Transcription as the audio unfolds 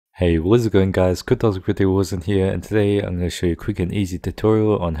Hey, what's going guys, Cryptic WarZone here, and today I'm going to show you a quick and easy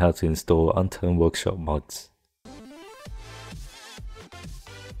tutorial on how to install Unturned workshop mods.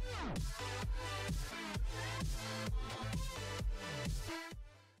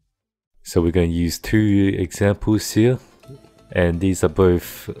 So we're going to use two examples here, and these are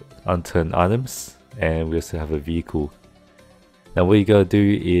both unturned items, and we also have a vehicle. Now what you gotta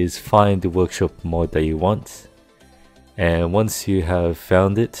do is find the workshop mod that you want, and once you have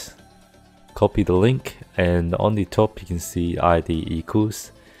found it, copy the link, and on the top you can see ID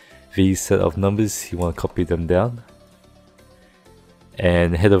equals these set of numbers. You want to copy them down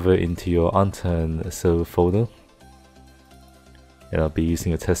and head over into your Unturned server folder, and I'll be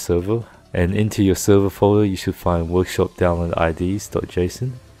using a test server. And into your server folder you should find workshop download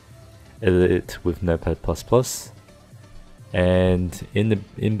IDs.json. Edit it with Notepad++, and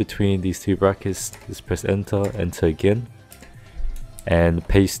in between these two brackets just press enter again, and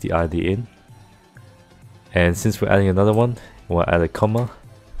paste the ID in. And since we're adding another one, we want to add a comma,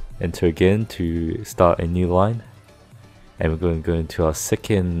 enter again to start a new line, and we're going to go into our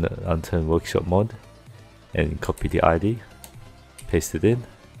second Unturned workshop mod and copy the ID, paste it in,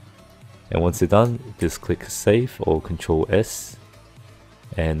 and once you're done just click save or Ctrl S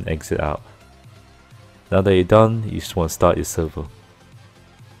and exit out. Now that you're done, you just want to start your server.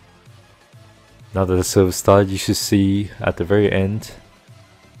 Now that the server started, you should see at the very end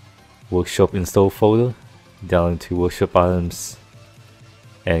workshop install folder, download to workshop items,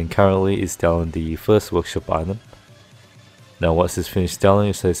 and currently it's down the first workshop item. Now once it's finished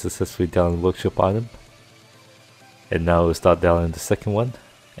downloading, it says successfully download workshop item, and now we'll start downloading the second one,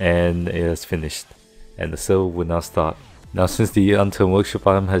 and it has finished, and the server will now start. Now since the Unturned workshop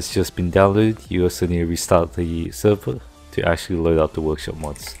item has just been downloaded, you also need to restart the server to actually load up the workshop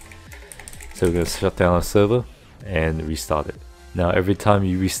mods. So we're going to shut down our server and restart it. Now every time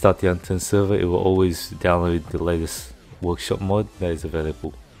you restart the Unturned server, it will always download the latest workshop mod that is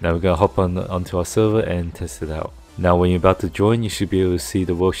available. Now we're going to hop onto our server and test it out. Now when you're about to join, you should be able to see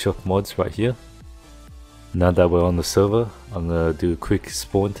the workshop mods right here. Now that we're on the server, I'm going to do a quick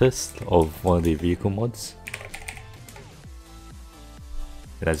spawn test of one of the vehicle mods.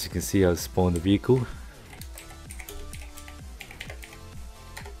 And as you can see, I've spawned the vehicle.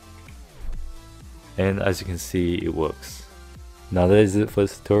 And as you can see, it works. Now that is it for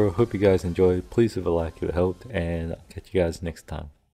this tutorial. Hope you guys enjoyed. Please leave a like if it helped, and I'll catch you guys next time.